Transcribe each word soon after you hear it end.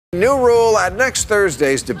New rule at next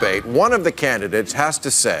Thursday's debate, one of the candidates has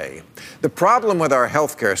to say, the problem with our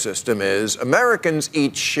healthcare system is Americans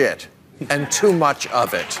eat shit, and too much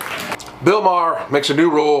of it. Bill Maher makes a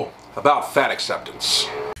new rule about fat acceptance.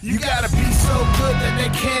 You gotta be so good that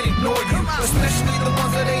they can't ignore you, especially the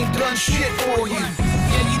ones that ain't done shit for you.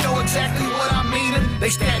 Yeah, you know exactly what I mean. They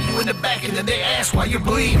stab you in the back and then they ask why you're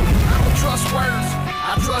bleeding. I don't trust words,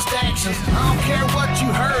 I trust actions. I don't care what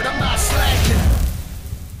you heard, I'm not slacking.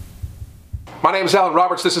 My name is Alan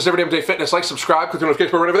Roberts. This is Everyday Fitness. Like, subscribe, click the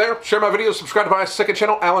notification button over there. Share my videos, subscribe to my second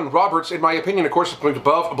channel, Alan Roberts. In my opinion, of course, it's linked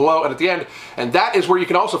above, below, and at the end. And that is where you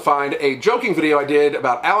can also find a joking video I did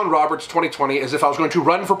about Alan Roberts 2020 as if I was going to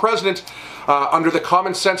run for president under the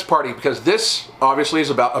Common Sense Party, because this obviously is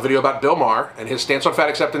about a video about Bill Maher and his stance on fat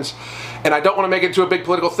acceptance. And I don't want to make it into a big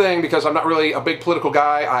political thing because I'm not really a big political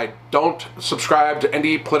guy. I don't subscribe to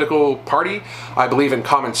any political party. I believe in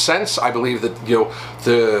common sense. I believe that, you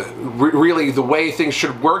know, really the way things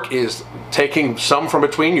should work is taking some from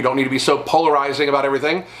between. You don't need to be so polarizing about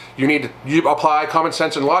everything. You apply common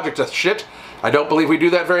sense and logic to shit. I don't believe we do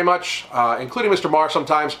that very much, including Mr. Maher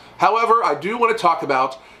sometimes. However, I do want to talk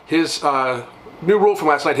about his new rule from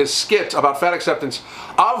last night, his skit about fat acceptance,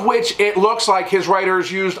 of which it looks like his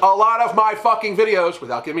writers used a lot of my fucking videos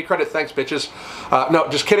without giving me credit. Thanks, bitches. No,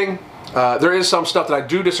 just kidding. There is some stuff that I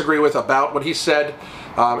do disagree with about what he said,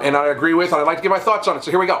 and I agree with, and I'd like to give my thoughts on it,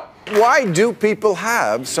 so here we go. Why do people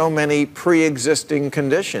have so many pre-existing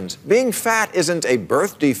conditions? Being fat isn't a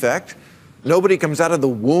birth defect. Nobody comes out of the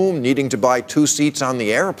womb needing to buy 2 seats on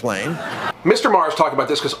the airplane. Mr. Maher is talking about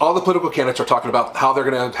this because all the political candidates are talking about how they're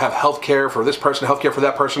going to have health care for this person, health care for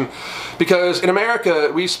that person. Because in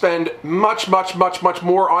America, we spend much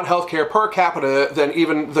more on health care per capita than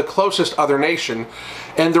even the closest other nation.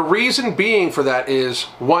 And the reason being for that is,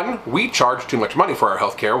 one, we charge too much money for our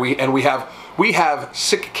health care. We have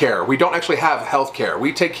sick care. We don't actually have health care.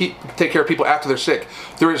 We take care of people after they're sick.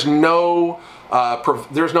 There is no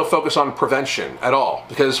focus on prevention at all,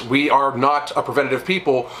 because we are not a preventative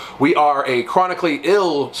people. We are a chronically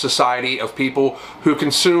ill society of people who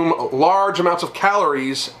consume large amounts of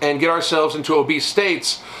calories and get ourselves into obese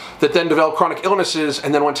states that then develop chronic illnesses,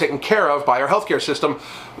 and then when taken care of by our healthcare system,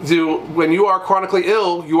 when you are chronically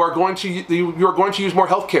ill, you are going to use more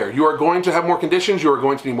healthcare. You are going to have more conditions. You are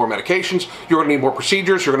going to need more medications. You're going to need more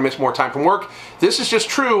procedures. You're going to miss more time from work. This is just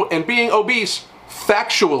true, and being obese,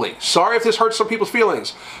 factually, sorry if this hurts some people's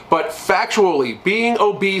feelings, but factually, being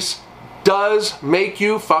obese does make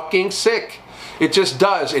you fucking sick. It just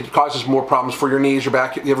does. It causes more problems for your knees, your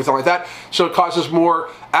back, everything like that. So it causes more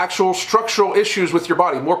actual structural issues with your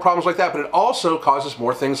body, more problems like that. But it also causes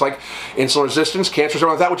more things like insulin resistance, cancers, everything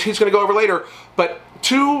like that, which he's going to go over later. But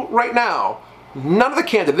right now, none of the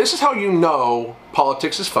candidates, this is how you know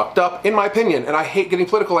politics is fucked up, in my opinion. And I hate getting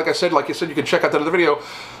political, like I said, you can check out that other video.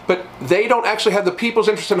 But they don't actually have the people's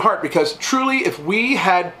interest in heart, because truly, if we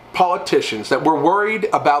had politicians that were worried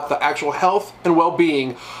about the actual health and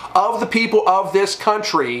well-being of the people of this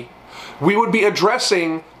country, we would be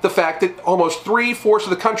addressing the fact that almost 3/4 of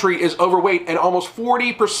the country is overweight and almost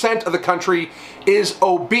 40% of the country is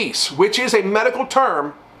obese, which is a medical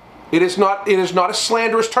term. It is not a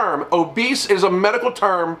slanderous term. Obese is a medical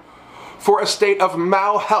term for a state of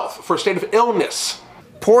malhealth, for a state of illness.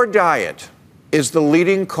 Poor diet is the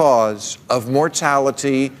leading cause of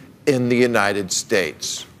mortality in the United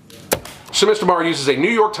States. So Mr. Maher uses a New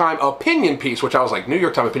York Times opinion piece, which I was like, New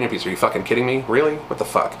York Times opinion piece? Are you fucking kidding me? Really? What the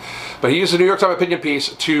fuck? But he uses a New York Times opinion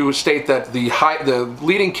piece to state that the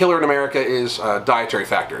leading killer in America is dietary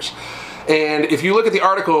factors. And if you look at the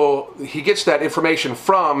article, he gets that information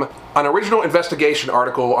from an original investigation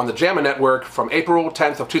article on the JAMA Network from April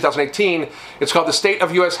 10th of 2018. It's called The State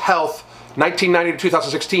of U.S. Health, 1990 to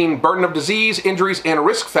 2016, Burden of Disease, Injuries, and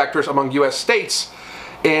Risk Factors Among U.S. States.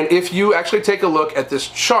 And if you actually take a look at this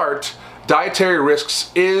chart, dietary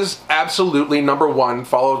risks is absolutely number 1,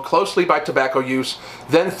 followed closely by tobacco use.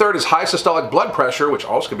 Then third is high systolic blood pressure, which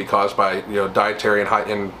also can be caused by dietary and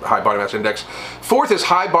high body mass index. Fourth is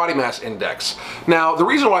high body mass index. Now, the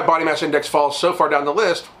reason why body mass index falls so far down the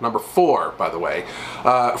list, number 4, by the way,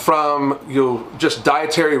 from just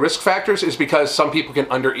dietary risk factors, is because some people can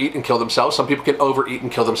undereat and kill themselves, some people can overeat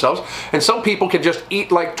and kill themselves, and some people can just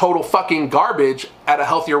eat like total fucking garbage at a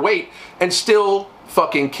healthier weight and still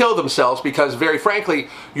fucking kill themselves, because very frankly,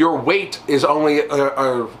 your weight is only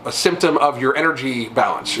a symptom of your energy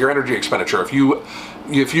balance, your energy expenditure. If you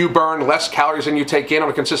if you burn less calories than you take in on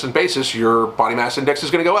a consistent basis, your body mass index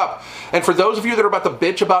is going to go up. And for those of you that are about to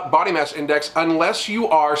bitch about body mass index, unless you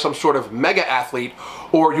are some sort of mega athlete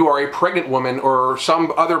or you are a pregnant woman or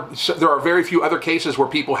there are very few other cases where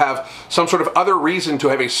people have some sort of other reason to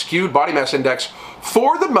have a skewed body mass index.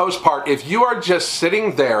 For the most part, if you are just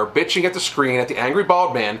sitting there bitching at the screen at the angry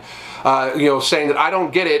bald man, saying that I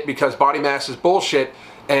don't get it because body mass is bullshit,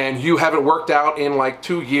 and you haven't worked out in like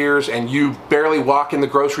 2 years and you barely walk in the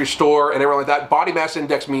grocery store and everything like that, body mass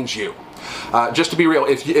index means you. Just to be real,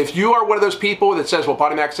 if you are one of those people that says, well,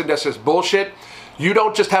 body mass index is bullshit, you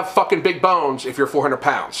don't just have fucking big bones if you're 400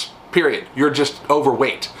 pounds, period. You're just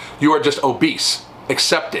overweight. You are just obese.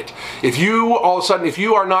 Accept it. If you all of a sudden, if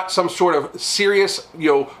you are not some sort of serious,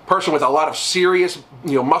 person with a lot of serious,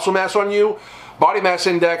 muscle mass on you, body mass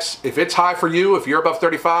index, if it's high for you, if you're above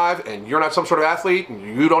 35 and you're not some sort of athlete and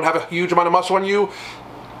you don't have a huge amount of muscle on you,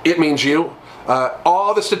 it means you.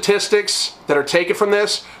 All the statistics that are taken from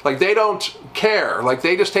this, like, they don't care. Like,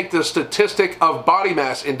 they just take the statistic of body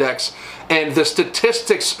mass index, and the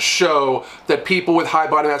statistics show that people with high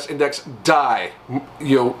body mass index die,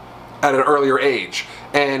 at an earlier age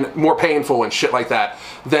and more painful and shit like that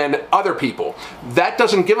than other people. That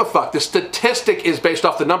doesn't give a fuck. The statistic is based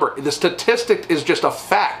off the number. The statistic is just a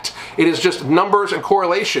fact. It is just numbers and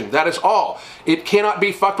correlation. That is all. It cannot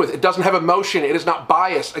be fucked with. It doesn't have emotion. It is not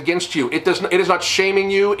biased against you. It is not shaming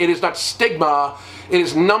you. It is not stigma. It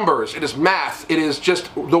is numbers. It is math. It is just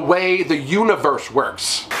the way the universe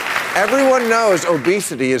works. Everyone knows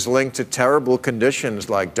obesity is linked to terrible conditions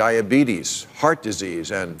like diabetes, heart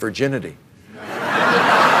disease, and virginity.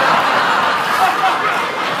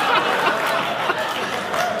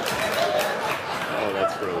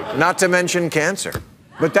 Not to mention cancer.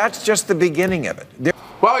 But that's just the beginning of it.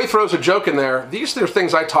 While he throws a joke in there, these are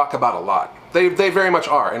things I talk about a lot. They very much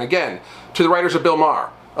are. And again, to the writers of Bill Maher,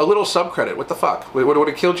 a little subcredit. What the fuck? Would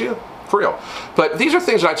it killed you? For real. But these are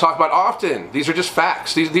things that I talk about often. These are just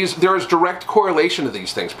facts. There is direct correlation to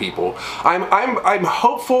these things, people. I'm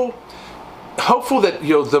hopeful that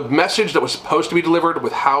the message that was supposed to be delivered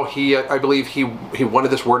with how I believe he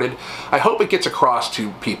wanted this worded, I hope it gets across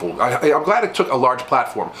to people. I'm glad it took a large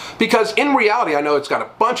platform, because in reality I know it's got a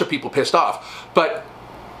bunch of people pissed off, but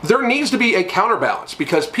there needs to be a counterbalance,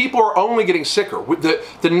 because people are only getting sicker.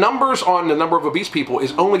 The numbers on the number of obese people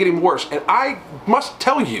is only getting worse, and I must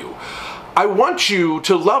tell you, I want you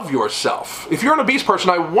to love yourself. If you're an obese person,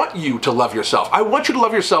 I want you to love yourself. I want you to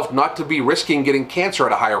love yourself not to be risking getting cancer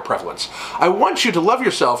at a higher prevalence. I want you to love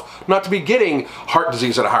yourself not to be getting heart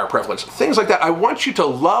disease at a higher prevalence. Things like that. I want you to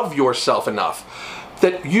love yourself enough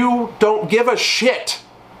that you don't give a shit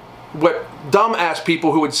what dumb-ass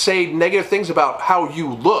people who would say negative things about how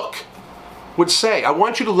you look would say. I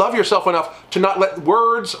want you to love yourself enough to not let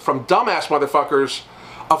words from dumb-ass motherfuckers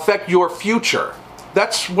affect your future.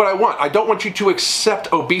 That's what I want. I don't want you to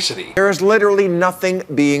accept obesity. There is literally nothing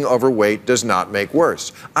being overweight does not make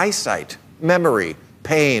worse. Eyesight, memory,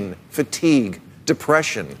 pain, fatigue,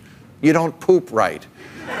 depression. You don't poop right.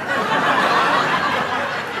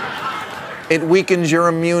 It weakens your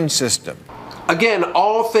immune system. Again,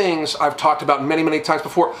 all things I've talked about many, many times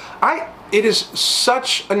before. It is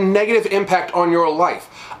such a negative impact on your life.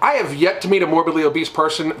 I have yet to meet a morbidly obese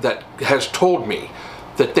person that has told me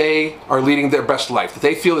that they are leading their best life, that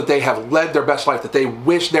they feel that they have led their best life, that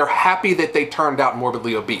they're happy that they turned out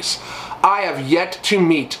morbidly obese. I have yet to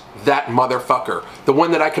meet that motherfucker, the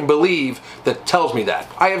one that I can believe that tells me that.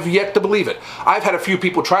 I have yet to believe it. I've had a few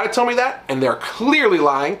people try to tell me that, and they're clearly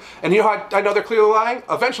lying. And you know how I know they're clearly lying?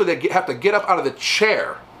 Eventually they have to get up out of the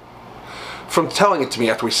chair from telling it to me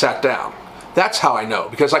after we sat down. That's how I know,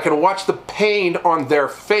 because I can watch the pain on their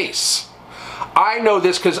face. I know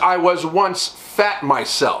this because I was once fat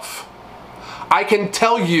myself. I can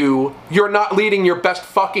tell you, you're not leading your best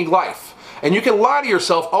fucking life. And you can lie to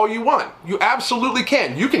yourself all you want. You absolutely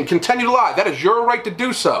can. You can continue to lie. That is your right to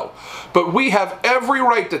do so. But we have every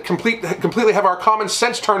right to completely have our common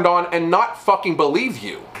sense turned on and not fucking believe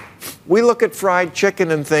you. We look at fried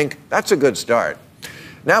chicken and think, that's a good start.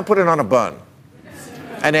 Now put it on a bun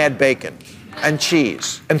and add bacon and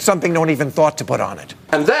cheese and something no one even thought to put on it.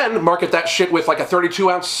 And then market that shit with like a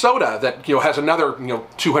 32-ounce soda that has another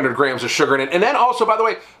 200 grams of sugar in it. And then also, by the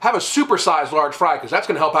way, have a supersized large fry, because that's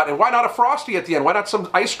going to help out. And why not a Frosty at the end? Why not some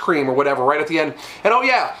ice cream or whatever right at the end? And oh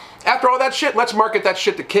yeah, after all that shit, let's market that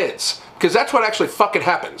shit to kids, because that's what actually fucking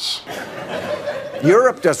happens.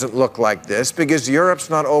 Europe doesn't look like this because Europe's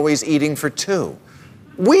not always eating for two.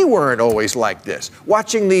 We weren't always like this.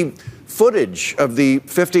 Watching the footage of the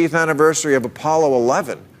 50th anniversary of Apollo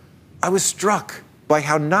 11, I was struck by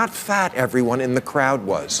how not fat everyone in the crowd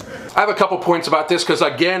was. I have a couple points about this because,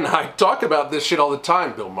 again, I talk about this shit all the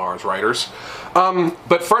time, Bill Maher's writers.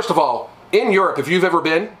 But first of all, in Europe, if you've ever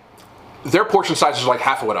been, their portion sizes are like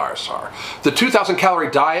half of what ours are. The 2,000 calorie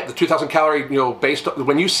diet, the 2,000 calorie, based on,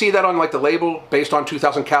 when you see that on like the label, based on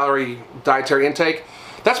 2,000 calorie dietary intake,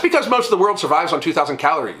 that's because most of the world survives on 2,000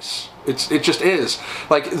 calories. It just is.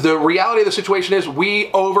 Like, the reality of the situation is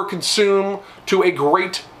we overconsume to a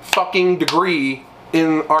great fucking degree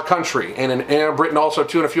in our country, and in Britain also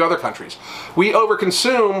too, and a few other countries. We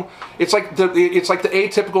overconsume. It's like the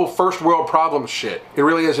atypical first world problems shit. It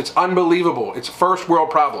really is. It's unbelievable. It's first world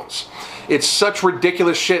problems. It's such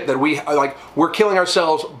ridiculous shit that we're killing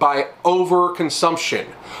ourselves by overconsumption.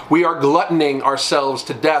 We are gluttoning ourselves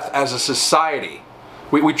to death as a society.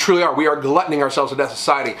 We truly are. We are gluttoning ourselves to death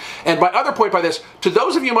society. And my other point by this, to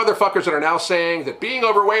those of you motherfuckers that are now saying that being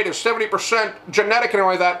overweight is 70% genetic and all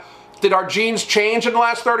like that, did our genes change in the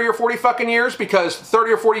last 30 or 40 fucking years? Because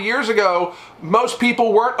 30 or 40 years ago, most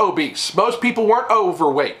people weren't obese. Most people weren't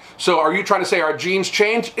overweight. So are you trying to say our genes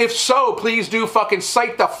changed? If so, please do fucking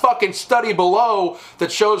cite the fucking study below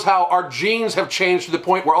that shows how our genes have changed to the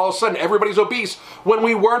point where all of a sudden everybody's obese when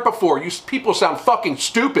we weren't before. You people sound fucking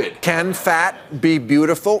stupid. Can fat be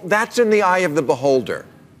beautiful? That's in the eye of the beholder.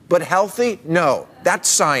 But healthy? No. That's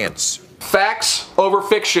science. Facts over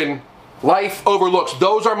fiction. Life over looks.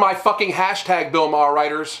 Those are my fucking hashtag, Bill Maher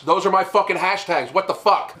writers. Those are my fucking hashtags. What the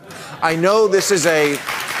fuck? I know this is a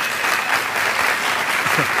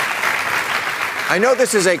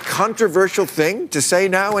controversial thing to say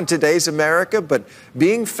now in today's America, but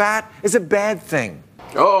being fat is a bad thing.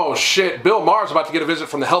 Oh shit, Bill Maher's about to get a visit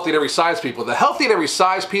from the healthy at every size people. The healthy at every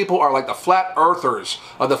size people are like the flat earthers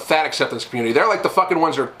of the fat acceptance community. They're like the fucking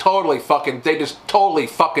ones that are they just totally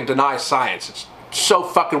fucking deny science. It's so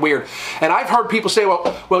fucking weird. And I've heard people say,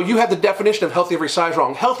 well, you have the definition of healthy at every size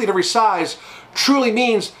wrong. Healthy at every size truly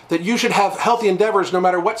means that you should have healthy endeavors no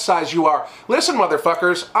matter what size you are. Listen,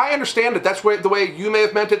 motherfuckers, I understand that that's the way you may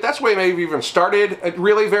have meant it. That's the way it may have even started,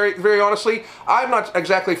 really, very, very honestly. I'm not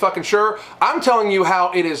exactly fucking sure. I'm telling you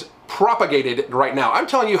how it is propagated right now. I'm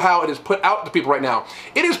telling you how it is put out to people right now.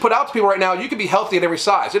 It is put out to people right now, you can be healthy at every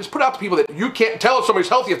size. It's put out to people that you can't tell if somebody's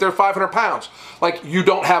healthy if they're 500 pounds. Like, you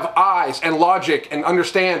don't have eyes and logic and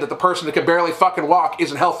understand that the person that can barely fucking walk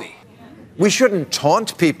isn't healthy. We shouldn't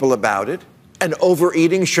taunt people about it. And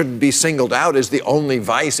overeating shouldn't be singled out as the only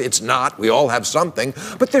vice. It's not. We all have something.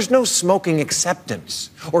 But there's no smoking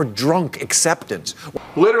acceptance or drunk acceptance.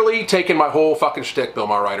 Literally taking my whole fucking shtick, Bill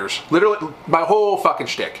Maher writers. Literally, my whole fucking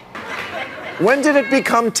shtick. When did it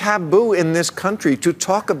become taboo in this country to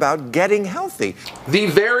talk about getting healthy? The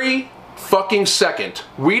very fucking second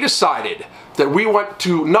we decided that we want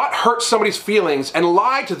to not hurt somebody's feelings and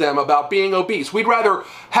lie to them about being obese, we'd rather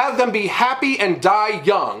have them be happy and die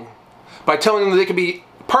young by telling them they can be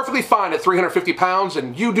perfectly fine at 350 pounds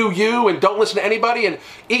and you do you and don't listen to anybody and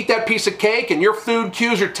eat that piece of cake, and your food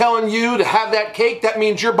cues are telling you to have that cake. That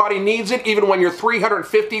means your body needs it even when you're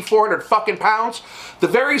 350, 400 fucking pounds. The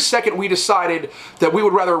very second we decided that we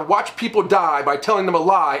would rather watch people die by telling them a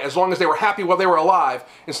lie as long as they were happy while they were alive,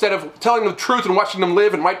 instead of telling them the truth and watching them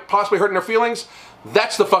live and might possibly hurting their feelings,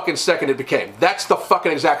 that's the fucking second it became. That's the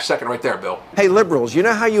fucking exact second right there, Bill. Hey, liberals, you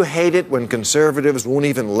know how you hate it when conservatives won't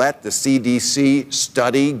even let the CDC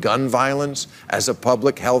study gun violence as a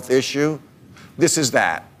public health issue? This is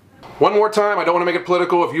that. One more time, I don't want to make it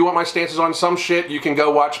political. If you want my stances on some shit, you can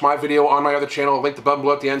go watch my video on my other channel. I'll link the button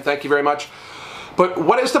below at the end. Thank you very much. But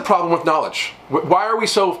what is the problem with knowledge? Why are we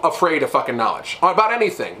so afraid of fucking knowledge? About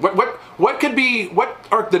anything. What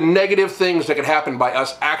are the negative things that could happen by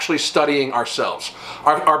us actually studying ourselves?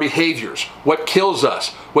 Our behaviors, what kills us,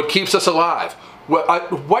 what keeps us alive?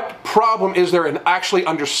 What problem is there in actually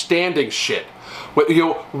understanding shit?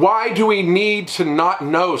 Why do we need to not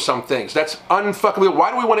know some things? That's unfuckable.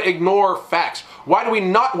 Why do we want to ignore facts? Why do we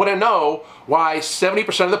not want to know why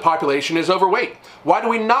 70% of the population is overweight? Why do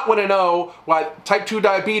we not want to know why type 2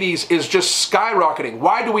 diabetes is just skyrocketing?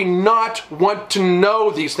 Why do we not want to know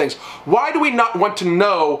these things? Why do we not want to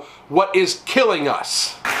know what is killing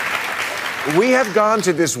us? We have gone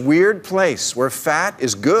to this weird place where fat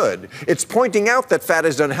is good. It's pointing out that fat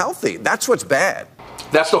is unhealthy. That's what's bad.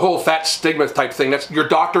 That's the whole fat stigma type thing. That's, your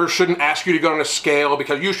doctor shouldn't ask you to go on a scale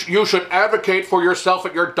because you should advocate for yourself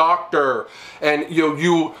at your doctor. And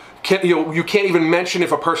you can't even mention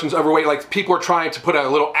if a person's overweight. Like, people are trying to put a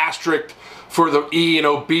little asterisk for the E in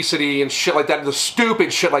obesity and shit like that. The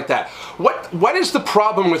stupid shit like that. What is the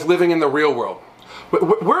problem with living in the real world?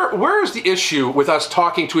 Where is the issue with us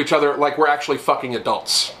talking to each other like we're actually fucking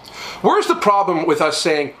adults? Where's the problem with us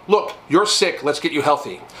saying, look, you're sick, let's get you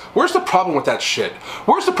healthy? Where's the problem with that shit?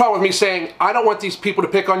 Where's the problem with me saying, I don't want these people to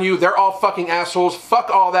pick on you, they're all fucking assholes, fuck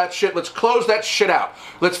all that shit, let's close that shit out.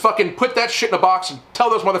 Let's fucking put that shit in a box and tell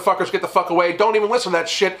those motherfuckers to get the fuck away, don't even listen to that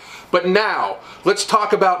shit. But now, let's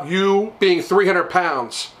talk about you being 300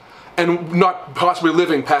 pounds and not possibly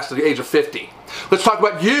living past the age of 50. Let's talk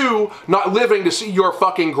about you not living to see your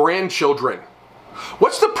fucking grandchildren.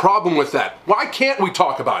 What's the problem with that? Why can't we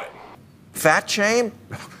talk about it? Fat shame?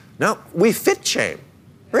 No, we fit shame.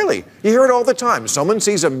 Really, you hear it all the time. Someone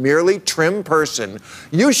sees a merely trim person,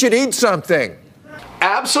 you should eat something.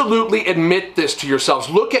 Absolutely admit this to yourselves.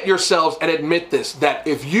 Look at yourselves and admit this, that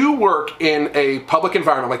if you work in a public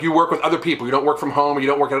environment, like you work with other people, you don't work from home, or you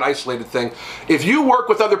don't work in an isolated thing, if you work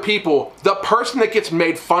with other people, the person that gets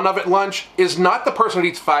made fun of at lunch is not the person that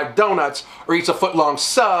eats 5 donuts, or eats a foot-long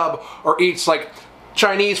sub, or eats like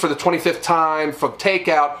Chinese for the 25th time from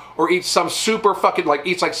takeout, or eats some super fucking,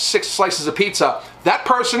 eats like 6 slices of pizza. That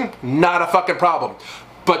person, not a fucking problem.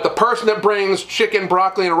 But the person that brings chicken,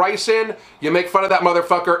 broccoli, and rice in, you make fun of that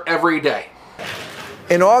motherfucker every day.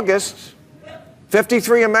 In August,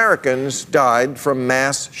 53 Americans died from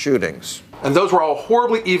mass shootings. And those were all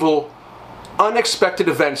horribly evil, unexpected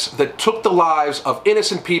events that took the lives of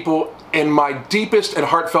innocent people, and my deepest and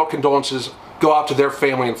heartfelt condolences go out to their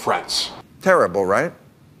family and friends. Terrible, right?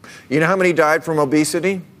 You know how many died from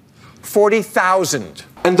obesity? 40,000.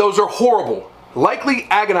 And those are horrible, likely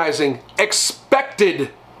agonizing, expected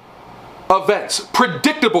events,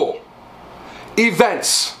 predictable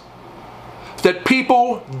events that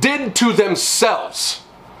people did to themselves.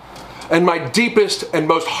 And my deepest and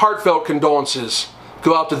most heartfelt condolences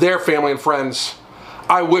go out to their family and friends.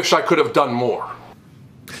 I wish I could have done more.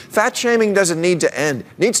 Fat shaming doesn't need to end,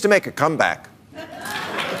 it needs to make a comeback.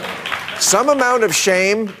 Some amount of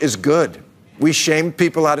shame is good. We shamed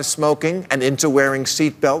people out of smoking and into wearing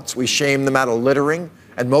seatbelts. We shamed them out of littering,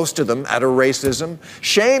 and most of them out of racism.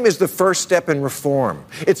 Shame is the first step in reform.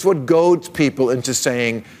 It's what goads people into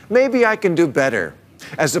saying, maybe I can do better,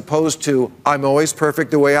 as opposed to, I'm always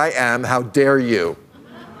perfect the way I am, how dare you.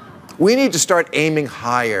 We need to start aiming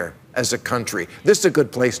higher as a country. This is a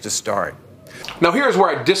good place to start. Now here's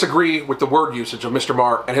where I disagree with the word usage of Mr.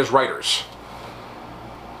 Maher and his writers.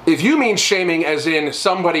 If you mean shaming as in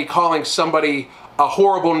somebody calling somebody a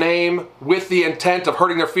horrible name with the intent of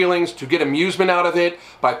hurting their feelings to get amusement out of it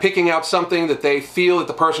by picking out something that they feel that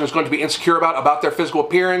the person is going to be insecure about their physical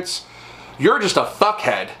appearance, you're just a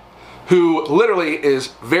fuckhead who literally is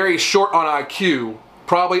very short on IQ,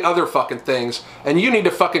 probably other fucking things, and you need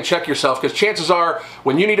to fucking check yourself, because chances are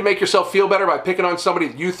when you need to make yourself feel better by picking on somebody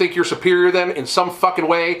that you think you're superior than in some fucking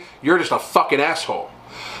way, you're just a fucking asshole.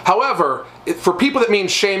 However, for people that mean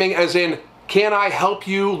shaming as in, can I help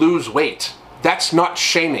you lose weight? That's not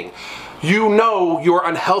shaming. You know you're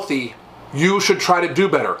unhealthy. You should try to do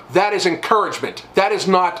better. That is encouragement. That is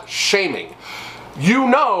not shaming. You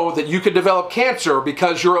know that you could develop cancer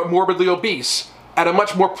because you're morbidly obese at a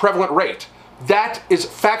much more prevalent rate. That is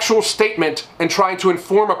factual statement and trying to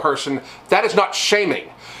inform a person. That is not shaming.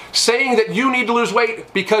 Saying that you need to lose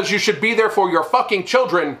weight because you should be there for your fucking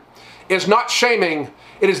children is not shaming.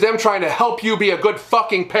 It is them trying to help you be a good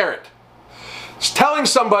fucking parent. Telling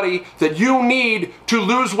somebody that you need to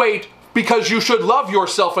lose weight because you should love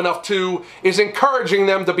yourself enough to is encouraging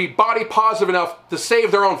them to be body positive enough to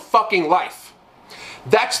save their own fucking life.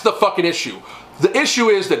 That's the fucking issue. The issue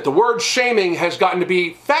is that the word shaming has gotten to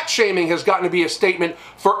be, fat shaming has gotten to be a statement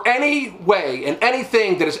for any way and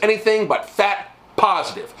anything that is anything but fat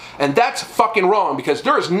positive. And that's fucking wrong, because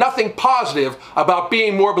there is nothing positive about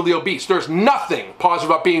being morbidly obese. There's nothing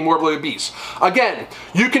positive about being morbidly obese. Again,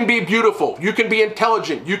 you can be beautiful, you can be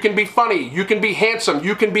intelligent, you can be funny, you can be handsome,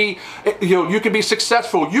 you can be, you can be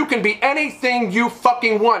successful, you can be anything you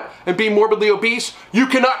fucking want and be morbidly obese. You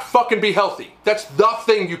cannot fucking be healthy. That's the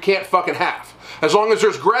thing you can't fucking have. As long as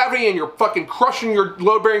there's gravity and you're fucking crushing your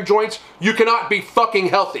load-bearing joints, you cannot be fucking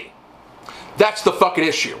healthy. That's the fucking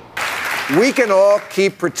issue. We can all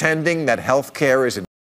keep pretending that healthcare is